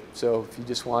fisher. So if you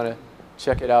just want to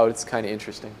check it out, it's kind of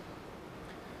interesting.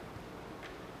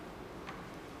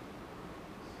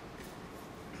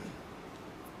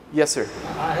 Yes, sir.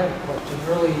 I have a question.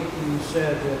 Early you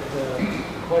said that the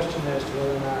question as to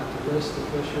whether or not to list the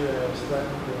fisher as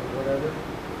threatened or whatever,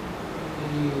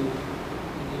 and you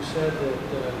said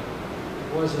that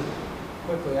it wasn't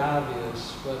quickly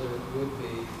obvious whether it would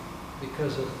be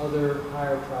because of other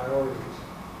higher priorities.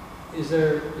 Is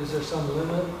there some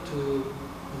limit to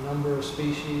the number of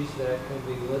species that can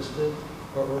be listed,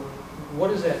 or what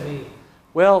does that mean?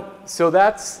 Well, so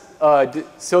that's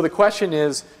so the question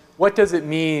is, what does it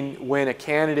mean when a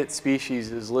candidate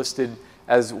species is listed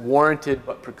as warranted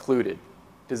but precluded?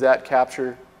 Does that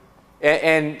capture?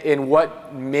 And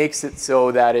what makes it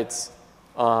so that it's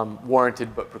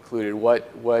warranted but precluded?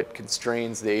 What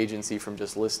constrains the agency from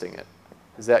just listing it?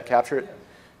 Does that capture it?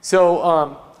 So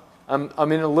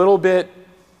I'm in a little bit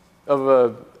of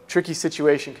a tricky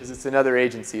situation because it's another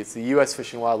agency. It's the U.S.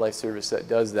 Fish and Wildlife Service that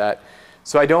does that.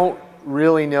 So I don't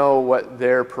really know what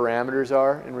their parameters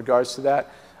are in regards to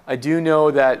that. I do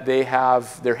know that they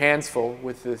have their hands full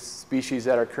with the species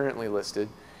that are currently listed.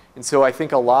 And so I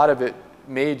think a lot of it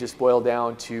may just boil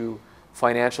down to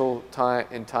financial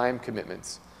time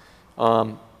commitments,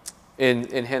 and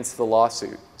hence the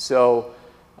lawsuit. So,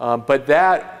 but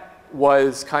that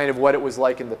was kind of what it was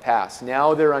like in the past.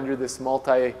 Now they're under this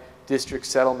multi-district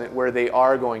settlement where they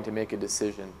are going to make a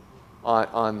decision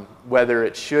on whether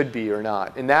it should be or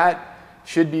not. And that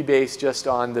should be based just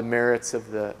on the merits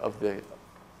of the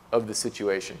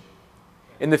situation.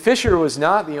 And the fisher was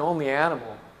not the only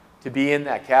animal to be in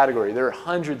that category. There are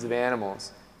hundreds of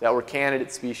animals that were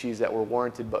candidate species that were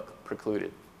warranted but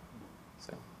precluded.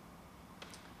 So,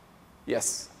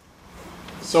 yes?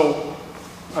 So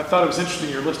I thought it was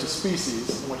interesting your list of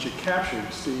species and what you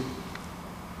captured, Steve.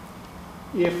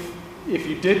 If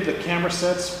you did the camera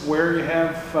sets where you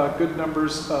have good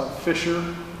numbers of fisher,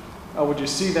 would you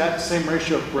see that same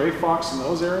ratio of gray fox in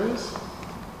those areas?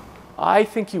 I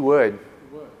think you would.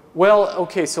 Well,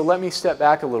 okay, so let me step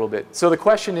back a little bit. So the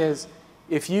question is,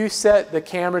 if you set the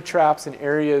camera traps in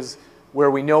areas where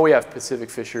we know we have Pacific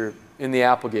fisher in the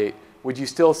Applegate, would you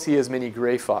still see as many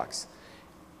gray fox?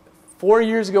 4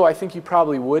 years ago, I think you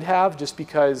probably would have, just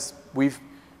because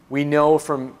we know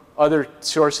from other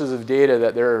sources of data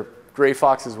that there are gray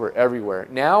foxes were everywhere.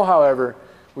 Now, however,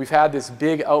 we've had this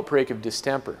big outbreak of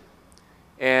distemper.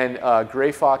 And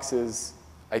gray foxes,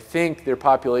 I think their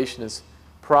population has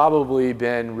probably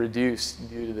been reduced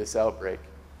due to this outbreak.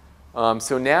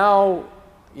 So now,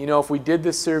 you know, if we did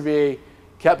this survey,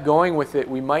 kept going with it,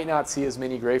 we might not see as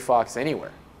many gray fox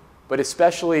anywhere. But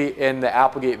especially in the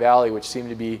Applegate Valley, which seemed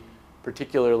to be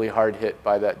particularly hard hit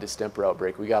by that distemper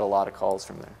outbreak. We got a lot of calls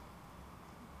from there.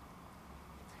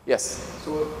 Yes?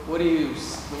 So what do you,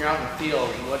 when you're out in the field,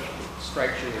 what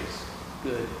strikes you as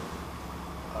good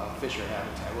fisher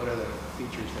habitat? What are the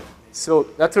features that... So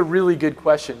that's a really good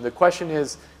question. The question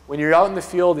is, when you're out in the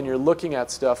field and you're looking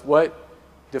at stuff, what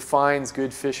defines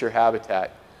good fisher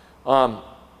habitat?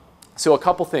 So a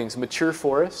couple things. Mature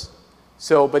forest.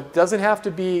 So, but it doesn't have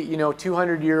to be, you know,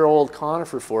 200-year-old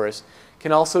conifer forest. It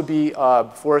can also be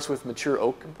forest with mature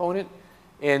oak component.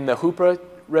 In the Hoopra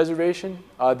Reservation,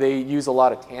 they use a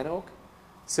lot of tan oak.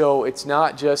 So it's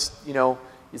not just, you know,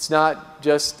 it's not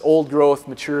just old growth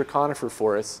mature conifer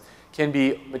forests. It can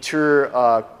be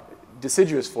mature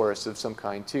deciduous forests of some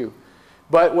kind too.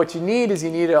 But what you need is you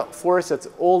need a forest that's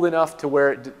old enough to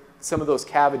where some of those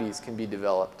cavities can be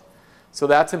developed. So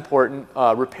that's important.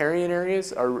 Riparian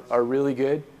areas are really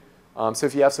good. So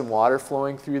if you have some water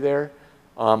flowing through there,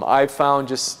 I've found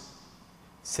just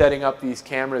setting up these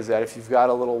cameras that if you've got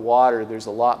a little water, there's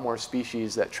a lot more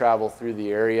species that travel through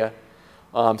the area.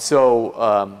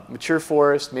 Mature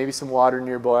forest, maybe some water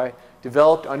nearby.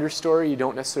 Developed understory, you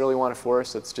don't necessarily want a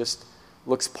forest that's just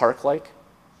looks park-like.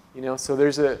 You know, so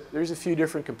there's a few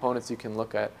different components you can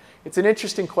look at. It's an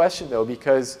interesting question though,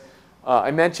 because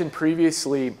I mentioned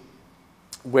previously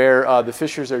where the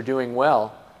fishers are doing well.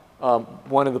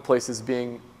 One of the places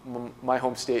being my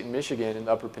home state in Michigan in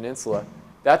the Upper Peninsula.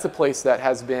 That's a place that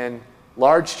has been,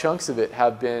 large chunks of it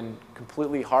have been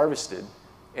completely harvested,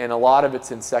 and a lot of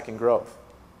it's in second growth.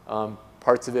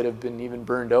 Parts of it have been even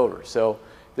burned over. So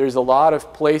there's a lot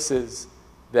of places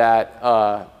that,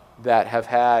 that have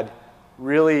had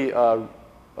really a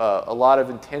lot of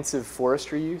intensive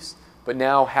forestry use, but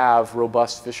now have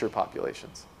robust fisher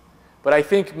populations. But I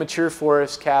think mature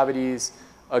forest cavities,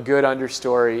 a good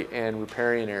understory, and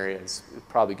riparian areas is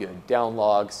probably good. Down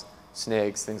logs,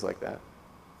 snags, things like that.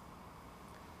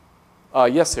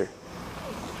 Yes, sir.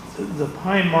 The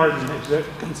pine marten, is that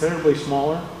considerably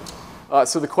smaller?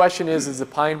 So the question is the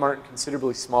pine marten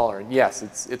considerably smaller? And yes,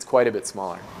 it's quite a bit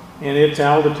smaller. And its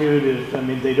altitude is, I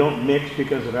mean, they don't mix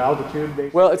because of altitude, basically?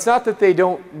 Well, it's not that they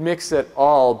don't mix at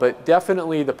all, but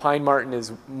definitely the pine marten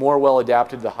is more well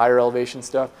adapted to higher elevation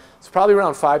stuff. It's probably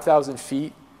around 5,000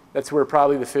 feet. That's where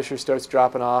probably the fisher starts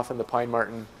dropping off and the pine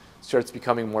marten starts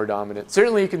becoming more dominant.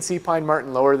 Certainly you can see pine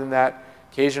marten lower than that.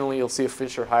 Occasionally you'll see a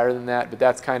fisher higher than that, but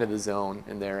that's kind of the zone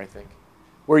in there, I think,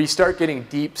 where you start getting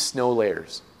deep snow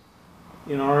layers.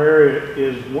 In our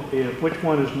area, which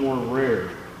one is more rare,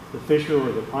 the fisher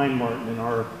or the pine marten in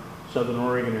our Southern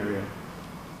Oregon area?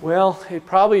 Well, it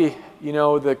probably, you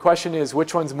know, the question is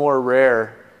which one's more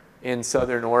rare in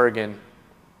Southern Oregon?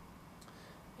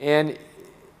 And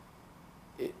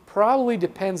it probably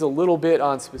depends a little bit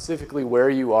on specifically where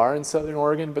you are in Southern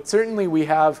Oregon, but certainly we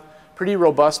have pretty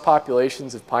robust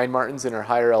populations of pine martens in our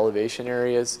higher elevation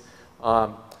areas.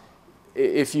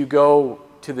 If you go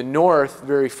to the north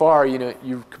very far, you know,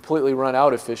 you completely run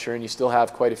out of fisher and you still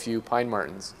have quite a few pine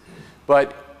martens.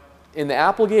 But in the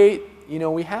Applegate, you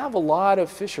know, we have a lot of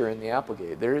fisher in the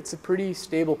Applegate. It's a pretty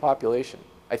stable population,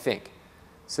 I think.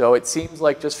 So it seems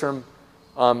like just from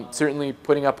certainly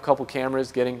putting up a couple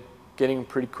cameras, getting them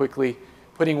pretty quickly,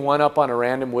 putting one up on a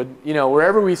random wood, you know,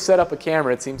 wherever we set up a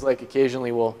camera, it seems like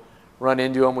occasionally we'll run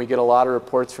into them. We get a lot of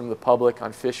reports from the public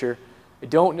on fisher. I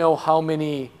don't know how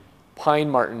many pine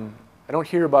marten, I don't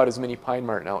hear about as many pine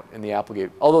marten out in the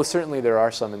Applegate, although certainly there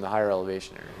are some in the higher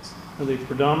elevation areas. Are they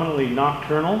predominantly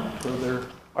nocturnal?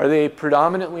 Are they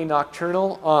predominantly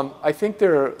nocturnal? I think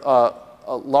they're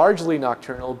largely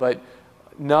nocturnal, but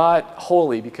not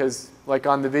wholly, because like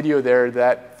on the video there,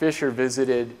 that fisher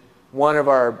visited one of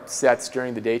our sets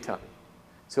during the daytime.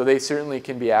 So they certainly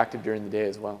can be active during the day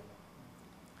as well.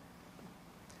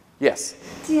 Yes?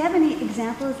 Do you have any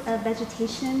examples of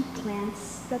vegetation,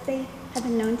 plants that they have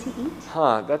been known to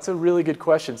eat? That's a really good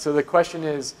question. So the question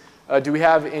is, do we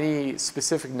have any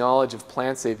specific knowledge of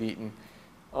plants they've eaten?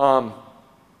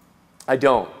 I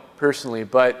don't, personally,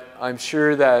 but I'm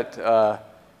sure that,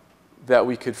 that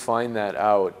we could find that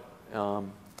out.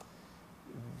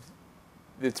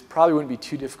 It probably wouldn't be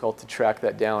too difficult to track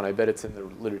that down. I bet it's in the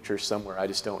literature somewhere. I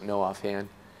just don't know offhand.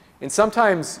 And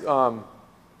sometimes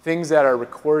things that are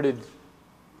recorded,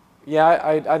 yeah,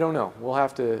 I don't know. We'll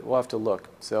have to look.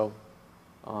 So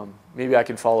maybe I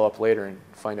can follow up later and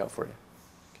find out for you.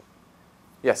 Okay.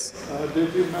 Yes?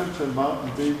 Did you mention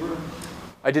mountain beaver?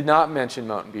 I did not mention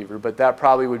mountain beaver, but that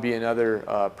probably would be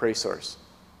another prey source.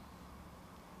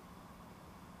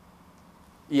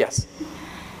 Yes?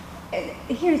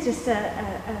 Here's just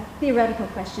a theoretical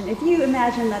question. If you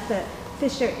imagine that the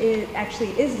fisher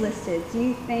actually is listed, do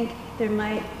you think there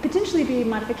might potentially be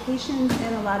modifications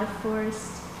in a lot of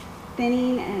forest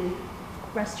thinning and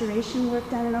restoration work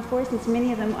done in our forests, since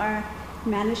many of them are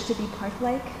managed to be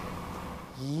park-like?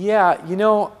 Yeah, you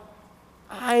know,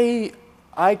 I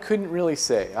couldn't really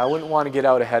say. I wouldn't want to get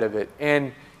out ahead of it.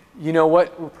 And you know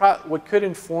what could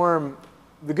inform,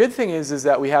 the good thing is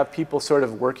that we have people sort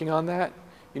of working on that.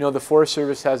 You know, the Forest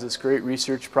Service has this great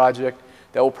research project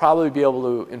that will probably be able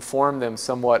to inform them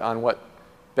somewhat on what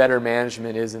better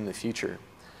management is in the future.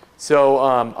 So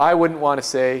I wouldn't want to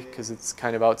say, because it's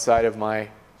kind of outside of my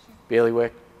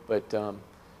bailiwick, but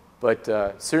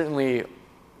certainly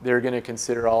they're going to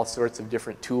consider all sorts of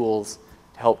different tools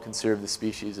to help conserve the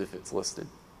species if it's listed.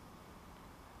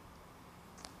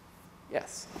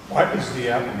 Yes? Why is the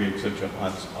Applegate such a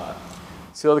hot spot?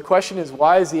 So the question is,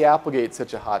 why is the Applegate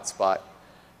such a hot spot?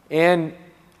 And,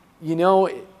 you know,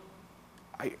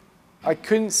 I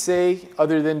couldn't say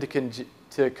other than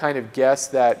to kind of guess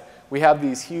that we have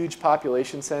these huge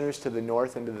population centers to the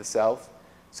north and to the south.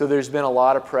 So there's been a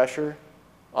lot of pressure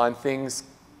on things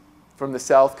from the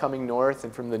south coming north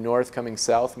and from the north coming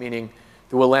south, meaning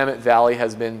the Willamette Valley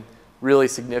has been really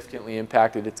significantly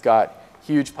impacted. It's got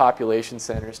huge population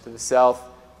centers. To the south,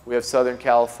 we have Southern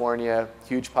California,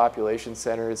 huge population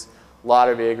centers, a lot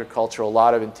of agriculture, a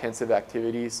lot of intensive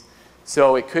activities.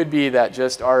 So it could be that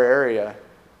just our area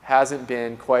hasn't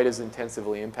been quite as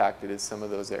intensively impacted as some of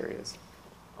those areas.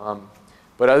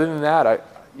 But other than that,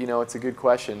 it's a good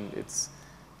question.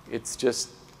 It's just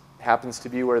happens to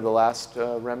be where the last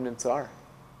remnants are.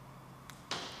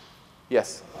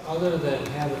 Yes? Other than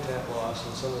habitat loss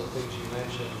and some of the things you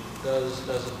mentioned, does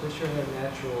a fisher have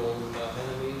natural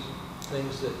enemies,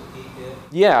 things that eat it?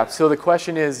 Yeah, so the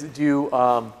question is,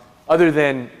 other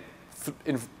than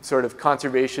in sort of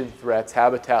conservation threats,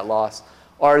 habitat loss,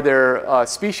 are there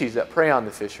species that prey on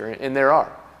the fisher? And there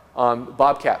are.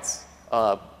 Bobcats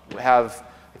have,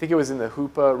 I think it was in the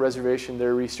Hoopa Reservation,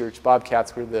 their research,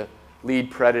 bobcats were the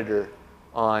lead predator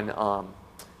on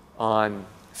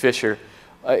fisher.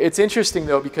 It's interesting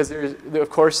though, because of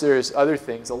course there's other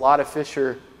things. A lot of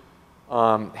fisher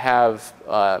have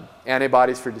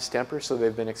antibodies for distemper, so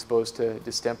they've been exposed to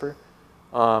distemper.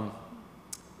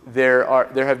 There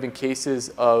have been cases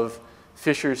of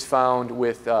fishers found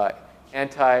with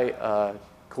anticoagulant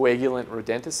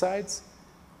rodenticides.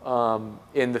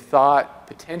 In the thought,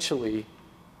 potentially,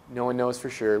 no one knows for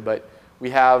sure, but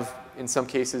we have, in some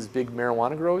cases, big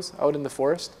marijuana grows out in the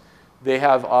forest. They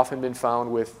have often been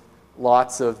found with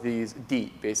lots of these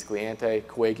DEET, basically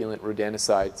anticoagulant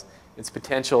rodenticides. It's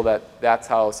potential that that's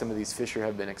how some of these fisher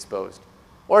have been exposed.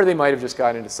 Or they might have just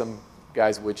gotten into some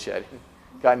guy's woodshed,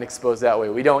 gotten exposed that way.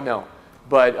 We don't know.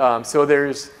 But so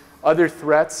there's other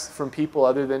threats from people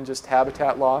other than just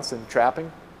habitat loss and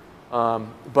trapping.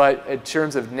 But in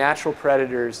terms of natural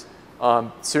predators,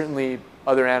 certainly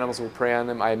other animals will prey on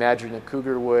them. I imagine a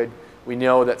cougar would. We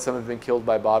know that some have been killed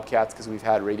by bobcats because we've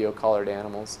had radio-collared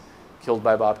animals killed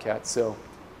by bobcats. So,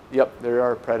 yep, there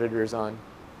are predators on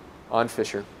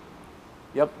fisher.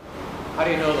 Yep. How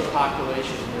do you know the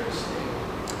population here is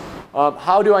stable?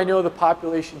 How do I know the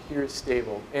population here is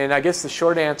stable? And I guess the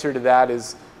short answer to that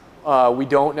is we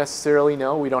don't necessarily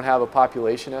know. We don't have a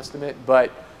population estimate, but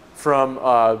from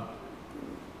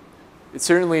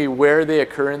certainly where they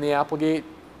occur in the Applegate,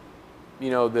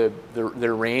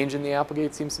 their range in the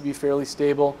Applegate seems to be fairly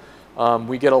stable.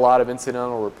 We get a lot of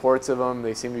incidental reports of them.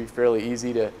 They seem to be fairly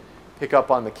easy to pick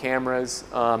up on the cameras.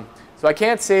 So I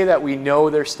can't say that we know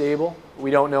they're stable.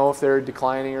 We don't know if they're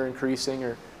declining or increasing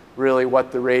or really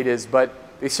what the rate is, but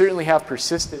they certainly have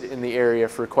persisted in the area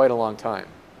for quite a long time.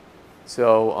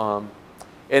 So,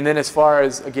 and then as far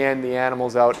as, again, the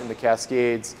animals out in the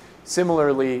Cascades,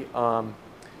 similarly,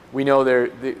 we know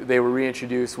they were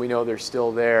reintroduced. We know they're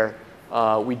still there.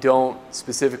 We don't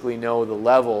specifically know the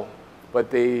level, but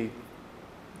they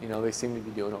seem to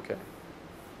be doing okay.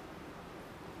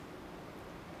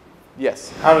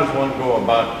 Yes? How does one go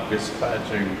about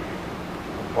dispatching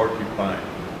a porcupine?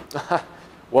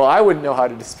 Well, I wouldn't know how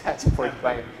to dispatch a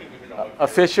porcupine. A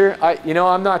fisher?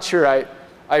 I'm not sure.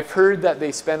 I've heard that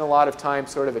they spend a lot of time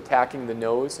sort of attacking the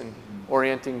nose and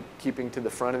orienting, keeping to the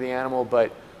front of the animal,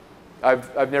 but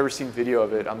I've never seen video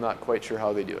of it. I'm not quite sure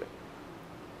how they do it.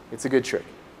 It's a good trick.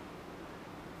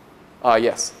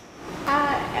 Yes?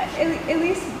 At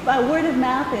least word of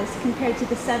mouth is compared to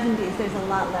the 70s, there's a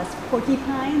lot less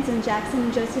porcupines in Jackson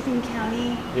and Josephine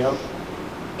County. Yep.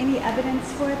 Any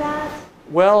evidence for that?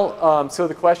 Well, so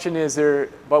the question is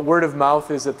but word of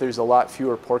mouth is that there's a lot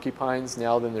fewer porcupines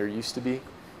now than there used to be.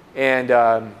 And,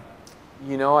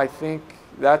 I think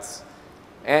that's,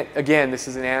 and again, this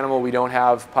is an animal we don't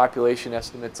have population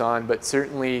estimates on, but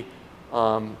certainly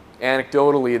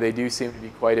anecdotally, they do seem to be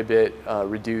quite a bit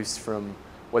reduced from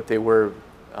what they were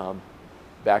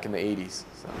back in the 80s.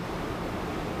 So.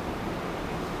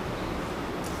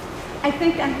 I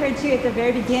think I heard you at the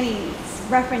very beginning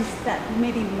reference that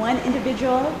maybe one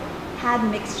individual had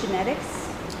mixed genetics,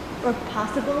 or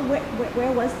possible.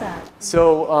 Where was that?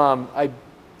 So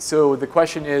so the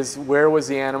question is, where was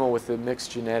the animal with the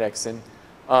mixed genetics? And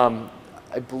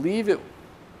I believe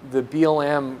the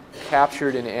BLM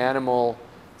captured an animal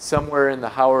somewhere in the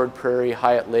Howard Prairie,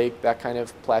 Hyatt Lake, that kind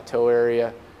of plateau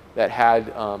area that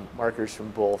had markers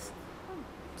from both.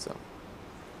 So,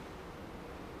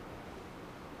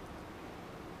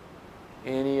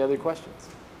 any other questions?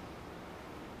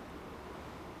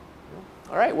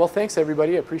 No? All right. Well, thanks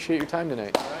everybody. I appreciate your time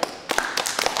tonight.